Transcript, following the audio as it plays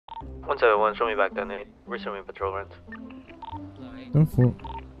171, show me back then. Resuming patrol rent. Don't for.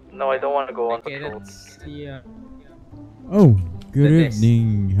 No, I don't want to go on patrol. Oh, good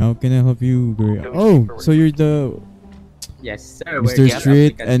evening. How can I help you? Oh, so you're the Yes, sir. Mr.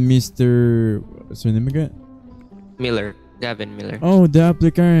 Street and Mr. What's your name again? Miller. Gavin Miller. Oh, the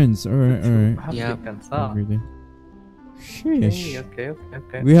applicants. Alright, alright. Yeah. Sheesh. Okay.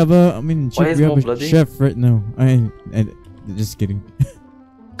 We have a, I mean, Why chef, is we have Mo a bloody? chef right now. I just kidding.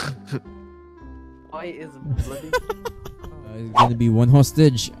 Why is bloody? It's gonna be one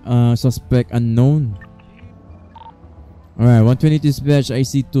hostage, suspect unknown. Alright, 120 dispatch, I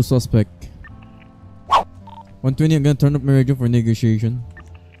see 2 suspect. 120, I'm gonna turn up my radio for negotiation.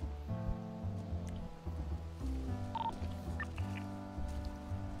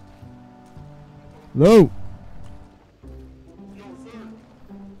 Hello?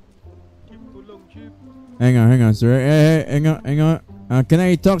 Hang on, sir. Hey, hang on. Can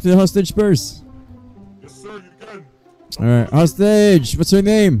I talk to the hostage first? Yes, sir, you can. Alright, hostage, what's your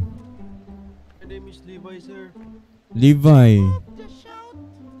name? My name is Levi, sir. Levi.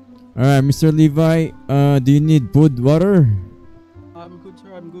 Alright, Mr. Levi, do you need food, water? I'm good,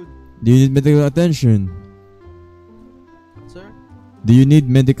 sir. I'm good. Do you need medical attention? Sir? Do you need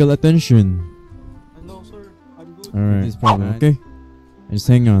medical attention? No, sir. I'm good. Alright, this problem, okay? Just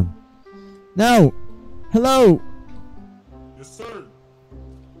hang on. Now! Hello! Yes, sir.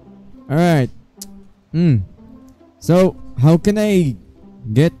 Alright. So, how can I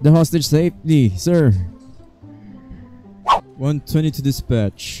get the hostage safely, sir? 120 to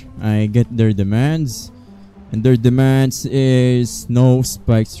dispatch. I get their demands. And their demands is no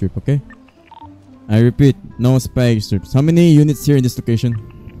spike strip, okay? I repeat, no spike strips. How many units here in this location?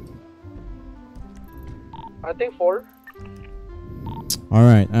 I think 4.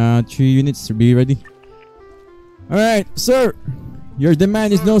 Alright, 3 units to be ready. Alright, sir! Your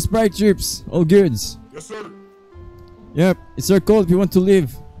demand is no spike strips. All goods. Yes, sir. Yep, it's our call if you want to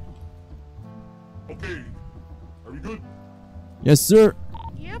leave. Okay. Are we good? Yes, sir.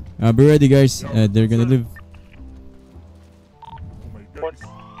 Yep. Be ready, guys. They're gonna leave. Oh my God.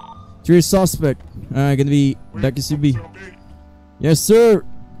 3 suspect. Gonna be back to CB. Okay. Yes, sir.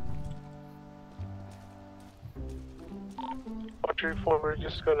 134, we're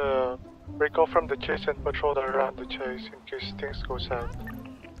just gonna break off from the chase and patrol around the chase in case things go south.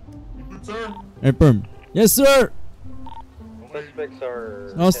 You good, sir? Hey, perm. Yes, sir. Suspects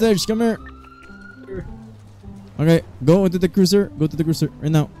are. Hostage, come here. Okay, go into the cruiser. Go to the cruiser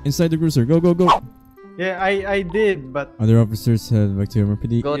right now. Inside the cruiser. Go, go, go. Yeah, I did, but Other officers head back to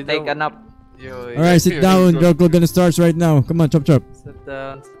MRPD. Go take a nap. Alright, sit down. Drug call gonna start right now. Come on, chop chop. Sit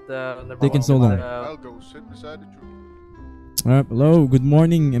down. Taking so long. I'll go sit beside the truck. Alright, hello. Good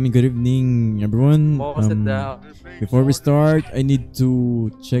morning. I mean, good evening, everyone. Sit down. Before we start, I need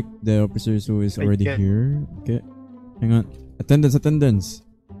to check the officers who is already can't. here. Okay, hang on. Attendance.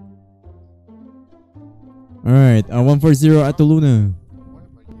 Alright, 140 at Luna.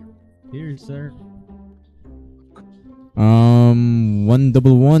 here, sir.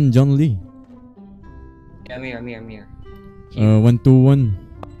 111 John Lee. Yeah, I'm here. 121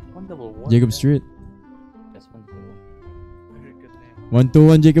 111. Jacob Street. That's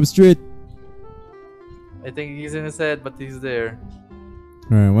 121 Jacob Street. I think he's in his head, but he's there.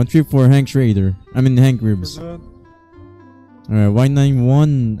 Alright, 134 Hank Schrader. I mean Hank Ribs. Alright,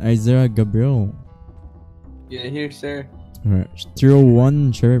 191 Isaiah Gabriel. Yeah, here, sir. Alright,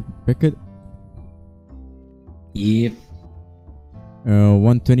 301 Sheriff Beckett. Yep.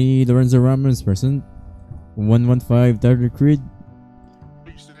 120 Lorenzo Ramos present. 115 Tyler Creed.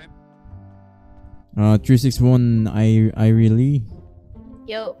 361 Irie Lee.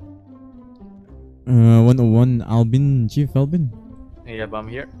 Yo. 101 Albin, Chief Albin. Yeah, but I'm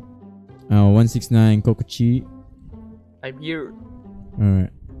here. 169 Kokochi. I'm here.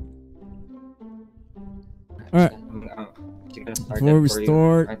 Alright. Before we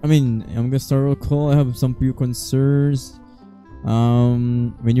start, I mean, I'm gonna start roll call. I have some few concerns.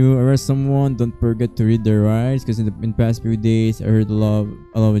 When you arrest someone, don't forget to read their rights. Because in past few days, I heard a lot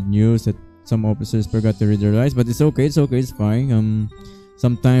of news that some officers forgot to read their rights. But it's okay. It's fine.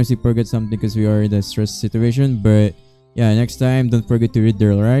 Sometimes we forget something because we are in a stress situation. But yeah, next time, don't forget to read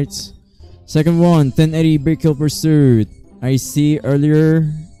their rights. Second one, 1080 brake hill pursuit. I see earlier,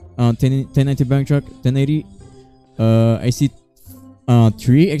 1090 bank truck, 1080. I see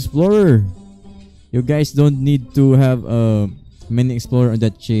 3 Explorer. You guys don't need to have many Explorer on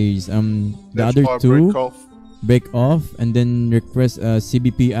that chase. The other 2 break off and then request a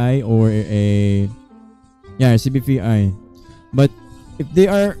CBPI or a CBPI. But if they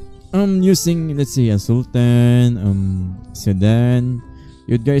are using, let's say, a Sultan, sedan,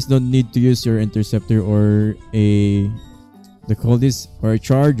 You guys don't need to use your interceptor or they call this, or a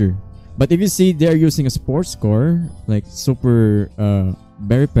charger. But if you see they're using a sports car, like super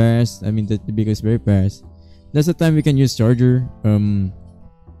very fast, I mean the biggest very fast, that's the time we can use charger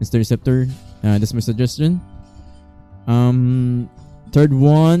interceptor. That's my suggestion. Third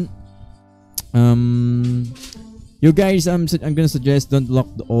one, you guys, I'm gonna suggest don't lock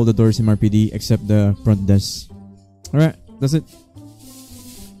all the doors in RPD except the front desk. Alright, that's it.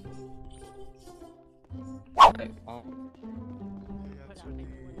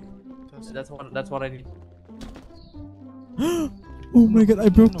 That's what I need. Oh my god, I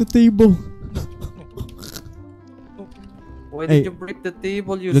broke the table. Why Hey, did you break the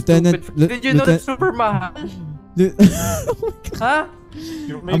table, you Lieutenant- stupid? Did you know it's super mahal? Dude, Huh?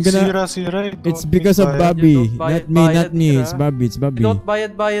 You I'm make gonna- sira-sira. it's because of Bobby, Don't bayad, not me. bayad, It's Bobby, it's Bobby. Don't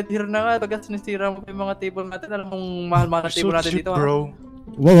bayad here na nga. Pagkat sinisira mo pa yung mga table natin. Alam mong mahal-mahal na You're table so natin cheap, dito. bro.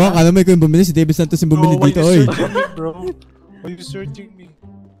 Wow, kala mo ikaw yung bumili. Si David Santos yung bumili Why dito, you oy. searching me, bro? Why you searching me?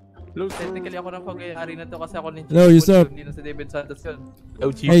 Technically ako ng pag-ayari na to kasi ako ni Hello, Yusuf. Hindi na si David Santos yun.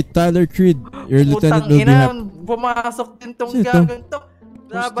 Hey, Tyler Creed, your lieutenant will be happy. Pumasok din tong Sino to? gagawin to.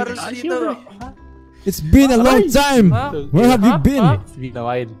 Nabaril dito. It's been a long time. Huh? Where have you Huh? been? Huh? It's been a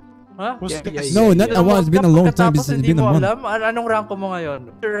while. Huh? Who's this? No, not a while. It's been a long time. It's Pagkatapos been a hindi mo month. alam, anong rank mo ngayon?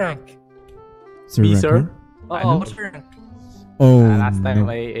 What's your rank? Sir, Me, Ranko? sir? Oo, what's your rank? Oh, Last time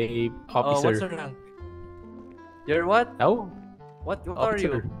no. a Oh, what's officer. your rank? You're what? No, What are you?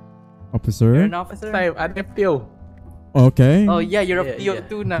 officer. Officer? You're an officer? Time an FTO. Okay. Oh yeah, you're a Yeah,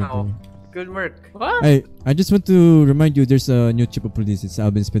 PO2 now. Good work. What? Hey, I just want to remind you there's a new chief of police. It's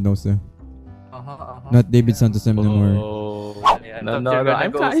Alvin Spinoza. Not David Santos anymore. Oh, Yeah, I no, thought no, you're no. gonna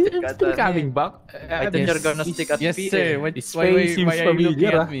I'm, go I'm stick at still the- coming back. I think you're gonna stick at Yes, PA. sir. His face seems Why are you looking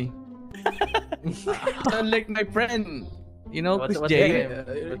familiar. at me? Unlike my friend, you know, What's- Chris what's J. his name?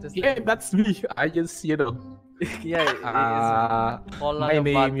 What's his Yeah, name? that's me. I just, Yeah, it is. my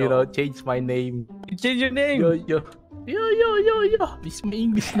name, change my name. You change your name. Yo. This is my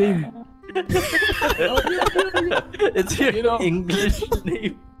English name. It's your You know. English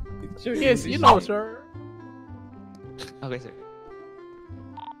name. Yes, you know, sir. Okay, sir.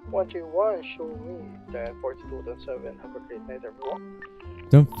 121, show me. 1042, 10-7. Have a great night, everyone.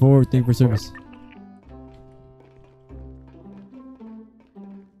 10-4, thank you for service.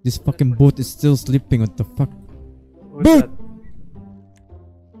 This fucking boat is still sleeping. What the fuck? Who's Boom!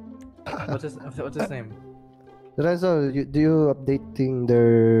 that? What's his name? Lorenzo, do you updating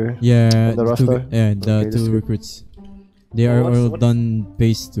their Yeah, the the roster? the Okay, that's two good. recruits. They are What's- all what- done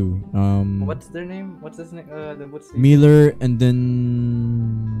phase 2. What's their name? What's his name? What's the Miller and then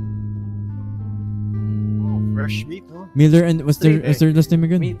Fresh meat, huh? Miller and what's their last name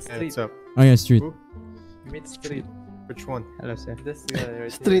again? Meat Yeah, Street. what's up? Oh yeah, Street. Meat Street. Which one? Hello, sir. This guy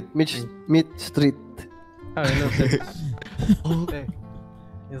right Street, meet street. Oh, hello, sir. here.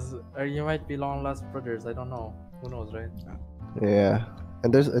 Or you might be long lost brothers. I don't know. Who knows, right? Yeah.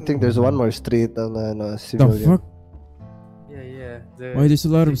 And I think there's one more street on The civilian. fuck? Yeah. Why there's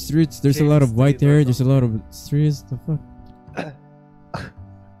a lot of streets? There's a lot of white Street or hair. There's a lot of streets. The fuck?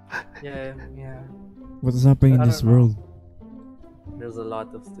 Yeah. What is happening in I this don't know. world? There's a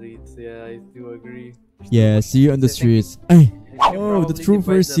lot of streets. Yeah, I do agree. Yeah, see you on the streets. Ay! Oh, the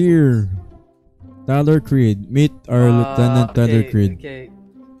troopers here. Tyler Creed. Meet our Lieutenant Tyler Creed. Okay.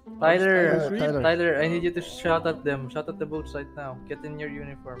 Tyler, Tyler. Tyler, I need you to shout at them. Shout at the boats right now. Get in your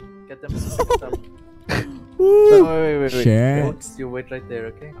uniform. Get them fixed up. Woo! Wait. Shit. Boats, you wait right there,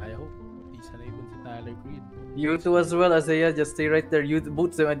 okay? I hope he's unable to Tyler Creed. You two as well, Isaiah. Just stay right there. You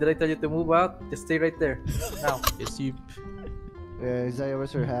boots, did I tell you to move out? Just stay right there. Now. Yes, you. Yeah, Isaiah,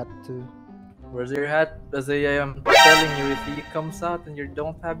 where's your hat too? Where's your hat? Isaiah, I'm telling you, if he comes out and you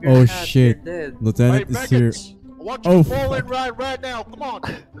don't have your Oh hat, shit. you're dead. Lieutenant Hey, is here. maggots! I want you Oh, to fall in fuck. right now. Come on.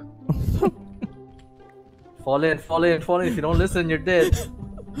 Fall in. If you don't listen, you're dead.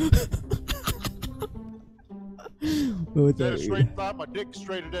 What Dead the- straight thought. My dick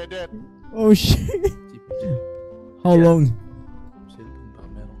straight to dead. Oh shit. How Yeah. long? This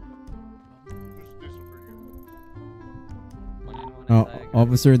one for you.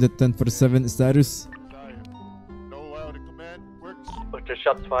 Officer, the 10-7 status. No out of command. Works. Put your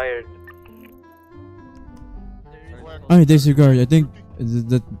shots fired. Ay, disregard. I think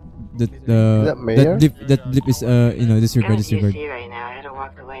that Mayor? that blip is disregard. right now. I had to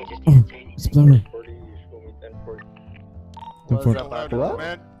walk away. Just Oh, Explorer. No For- out of What?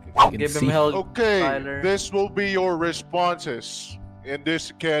 command. Give him hell, Okay, Tyler. this will be your responses in this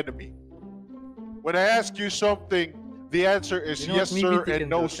academy. When I ask you something, the answer is You know yes, what? sir, Maybe they and can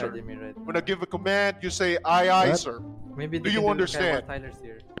no, do sir. academy right When now. I give a command, you say aye, aye, What? sir. Maybe Do they you can understand? Tyler's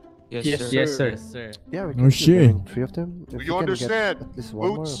here. Yes, Yes, sir. yes, sir. Yes, sir. Yeah, we Oh, can shit. 3 of them. If Do we you can understand? get at least one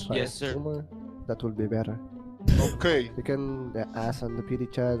more, Boots? Yes, sir. two more, that will be better. Okay. We can ask on the PD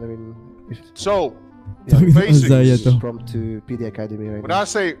chat. I mean, if So, yeah, we can Isaiah to. prompt to PD Academy right when now, I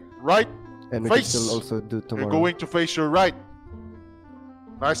say right, and we can face, still also do you're tomorrow. going to face your right.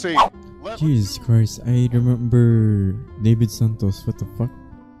 When I say left, Jesus Christ, I remember David Santos. What the fuck?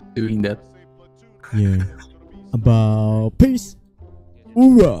 Doing that. Yeah. About peace.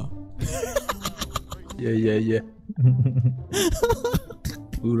 Hoorah! Yeah.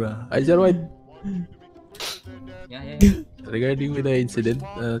 Hoorah. Right. Yeah. Regarding with the incident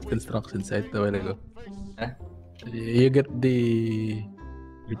at construction site a while ago. Huh? You get the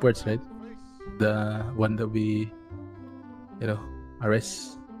reports, right? The one that we,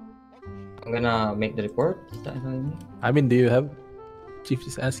 arrest. I'm gonna make the report. Is that what you mean? I mean, do you have? Chief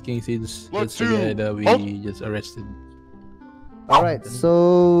is asking since that's the guy that we just arrested. All right,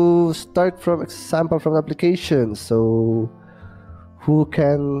 so start from example from the application. So who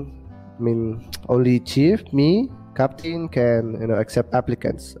can? I mean, only chief, me, captain can accept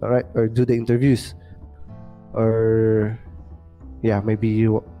applicants. All right, or do the interviews, or yeah, maybe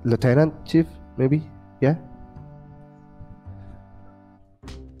you, lieutenant, chief, maybe, yeah.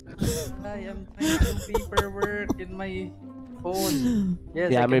 I am trying to do paperwork in my phone.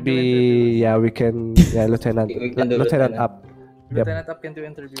 Yes, Yeah, I can maybe. do interviews. Yeah, we can. Yeah, lieutenant, We can do lieutenant lieutenant. up. Yep. Lieutenant up can do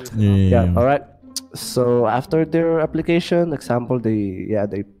interviews. Yeah. All right. So after their application, example, they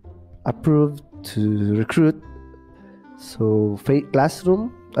approved to recruit. So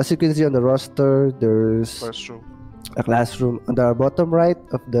classroom, as you can see on the roster, there's classroom. a classroom on the bottom right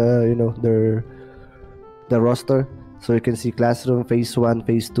of the the roster. So you can see classroom phase 1,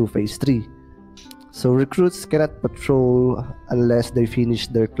 phase 2, phase 3. So recruits cannot patrol unless they finish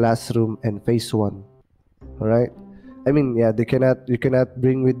their classroom and phase 1. All right. I mean, yeah, they cannot. You cannot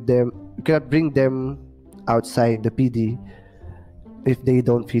bring them outside the PD if they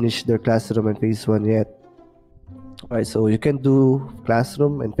don't finish their classroom and phase 1 yet. All right. So you can do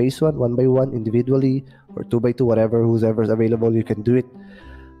classroom and phase 1 by one individually, or 2 by 2, whatever, whoever's available, you can do it.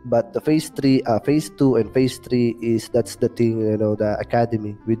 But the phase 3, phase 2 and phase 3 that's the thing, the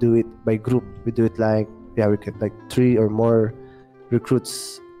academy. We do it by group. We do it we get like 3 or more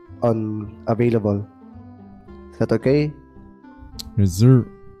recruits available. Is that okay? Yes, sir.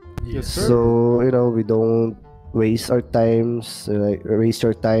 Yes, sir. So, we don't waste our times, waste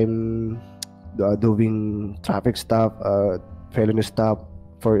your time doing traffic stop, felony stop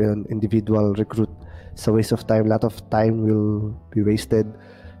for an individual recruit. It's a waste of time. A lot of time will be wasted.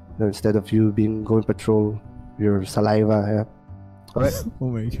 Instead of you going patrol, your saliva. Yeah. All right. Oh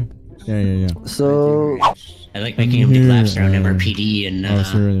my god. Yeah. So I like making them do laps around MRPD and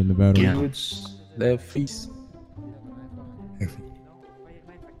officer in the battle. yeah. Left face.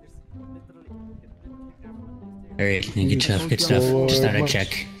 Alright, good stuff. Just thought I'd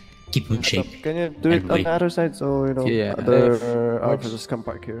check. Keep them in shape. Can you do it on the other side so Yeah, other left. officers can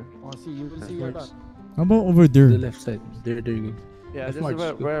park here? How about over there? The left side. There you go. Yeah, Left just march,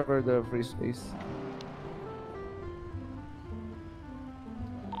 go. wherever the free space.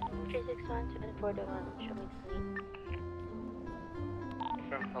 361-741, show me the link.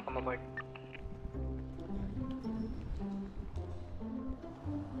 Sure, welcome aboard.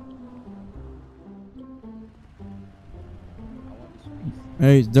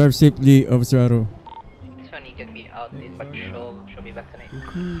 Hey, drive safely, Officer Aro. This one, you can be out in patrol. She'll be back tonight.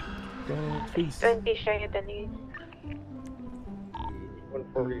 20 shy at the lead.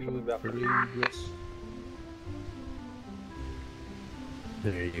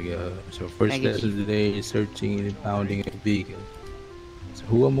 There you go. So first lesson of the day is searching and impounding a vehicle. So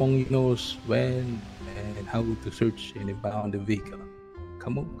who among you knows when and how to search and impound a vehicle?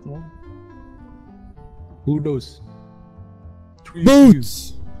 Come on. Who knows?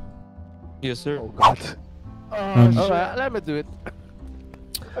 Boots! Yes, sir. Oh God. Alright, let me do it.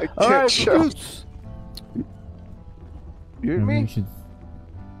 I can't Alright, shout. Boots. You hear me?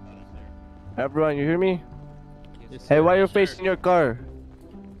 Everyone, you hear me? Hey, why are you facing your car?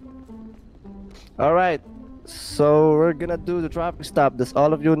 Alright, so we're gonna do the traffic stop. Does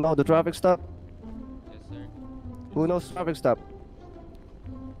all of you know the traffic stop? Yes, sir. Who knows traffic stop?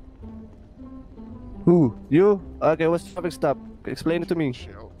 Who? You? Okay, what's traffic stop? Explain it to me.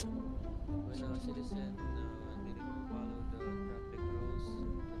 When a citizen didn't follow the traffic rules, the police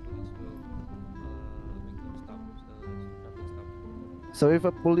will make them stop the traffic stop. So if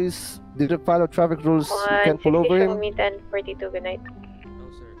a police didn't follow traffic rules, you can pull over Show him? me 1042, good night.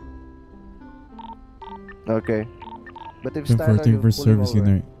 No, sir. Okay. But if Steiner, 1014 you for pull him service, over. good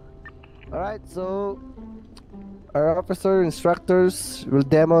night. Alright, so Our officer instructors will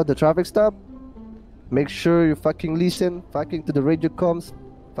demo the traffic stop. Make sure you fucking listen, fucking to the radio comms.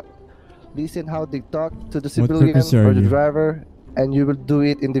 Listen how they talk to the civilian frequency are or the you? driver, and you will do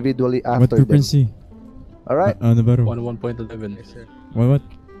it individually What after them. frequency? Alright? Navarro. 101.11. Yes, sir. What?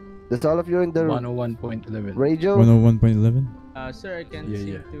 That's all of you in the 101.11. radio. 101.11? Sir, I can't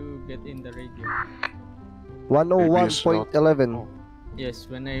seem to get in the radio. 101.11. Yes,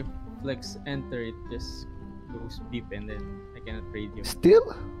 when I flex enter, it just goes beep and then I cannot radio.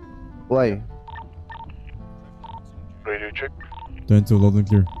 Still? Why? Radio check. 10-2, loud and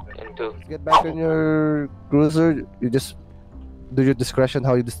clear. Get back on your cruiser. You just do your discretion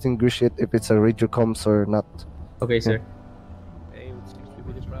how you distinguish it if it's a radio comms or not. Okay, sir. Hey, what seems to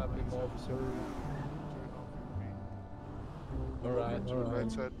be the problem, officer? Alright,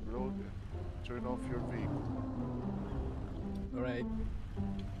 Right side road. Turn off your vehicle. Alright.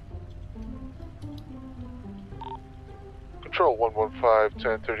 Control 115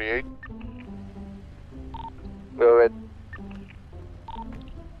 1038. Go ahead.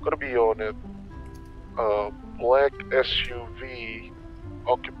 Gonna be on it. Black SUV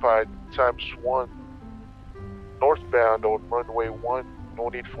occupied ×1 northbound on runway 1. No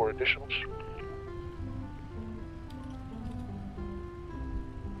need for additionals.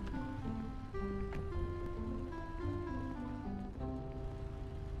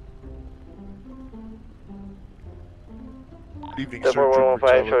 Evening, Number sir.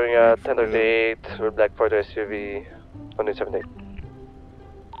 115 showing 1038 with black Ford SUV 178.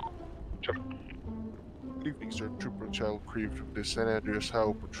 Good evening, sir. Trooper Child Creep from the San Andreas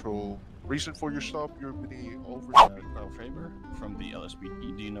Highway Patrol. Reason for your stop? You're being overspeed. Carl Faber from the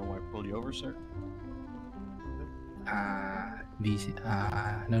Lspd. Do you know why I pulled you over, sir?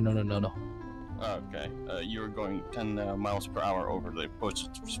 No. Okay. You were going 10 miles per hour over the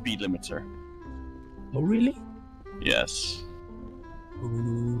posted speed limit, sir. Oh, really? Yes.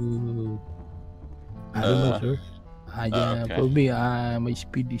 Ooh. I don't know, sir. Okay. For me, my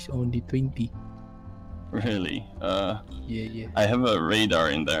speed is only 20. Really? Yeah. I have a radar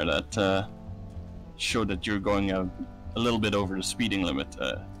in there that showed that you're going a little bit over the speeding limit,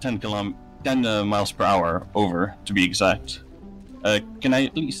 10 miles per hour over, to be exact. Can I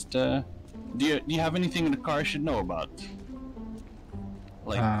at least, do you have anything in the car I should know about?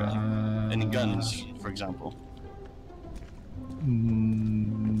 Like, any guns, for example?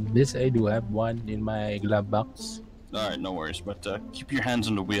 This I do have one in my glove box. Alright, no worries, but keep your hands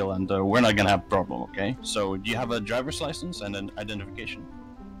on the wheel and we're not gonna have a problem, okay? So, do you have a driver's license and an identification?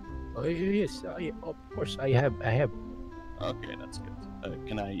 Oh, yes, of course, I have. Okay, that's good.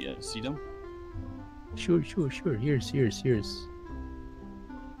 Can I see them? Sure. Here's.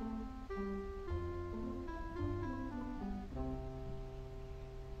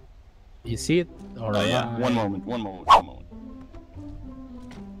 You see it? Alright. Yeah, one moment.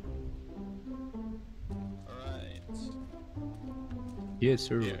 Yes,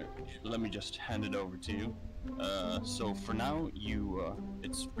 sir. Here, let me just hand it over to you. So for now,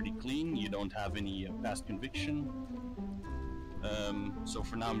 it's pretty clean. You don't have any past conviction. So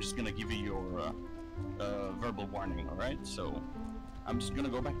for now, I'm just gonna give you your verbal warning. All right. So I'm just gonna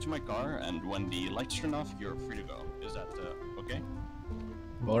go back to my car, and when the lights turn off, you're free to go. Is that okay?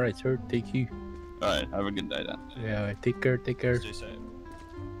 All right, sir. Thank you. All right. Have a good day then. Yeah. Take care. Stay safe.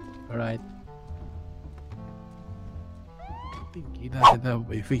 All right. I think you doesn't have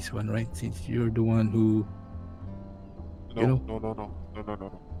a face one, right? Since you're the one who. No.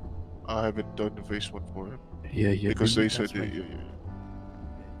 I haven't done the face one for him. Yeah. Because they that's said, fine. yeah.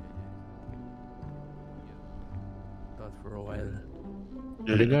 Thought for a while.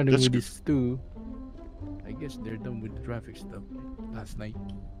 Yeah, Regarding that's with good. this too, I guess they're done with the traffic stuff last night.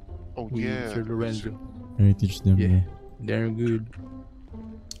 Oh, with yeah. Sir Lorenzo. I teach them. Yeah, they're good.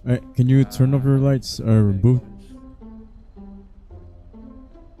 Alright, can you turn off your lights or boot?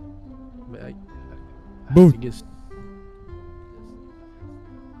 But I Boot. guess.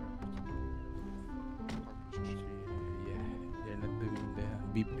 Yeah, they're not doing the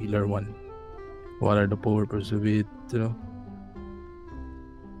B pillar one. What are the purpose of it? To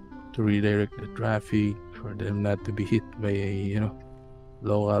redirect the traffic for them not to be hit by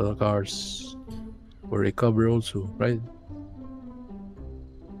local cars or recover also, right?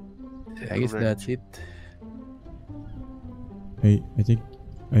 I guess Correct. that's it.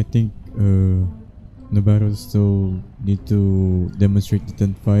 I think Navarro still need to demonstrate the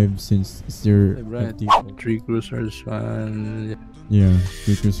 10-5 since it's their Right, empty. 3 cruisers, one. Yeah,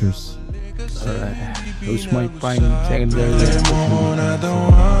 3 cruisers. Alright, those my prime secondary.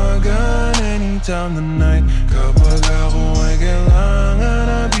 Anytime tonight, kapag ako ay kailangan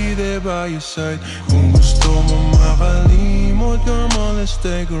na be there. here by your side. Kung gusto mo makalimot, come on, let's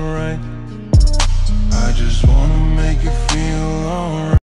take a ride. I just wanna make you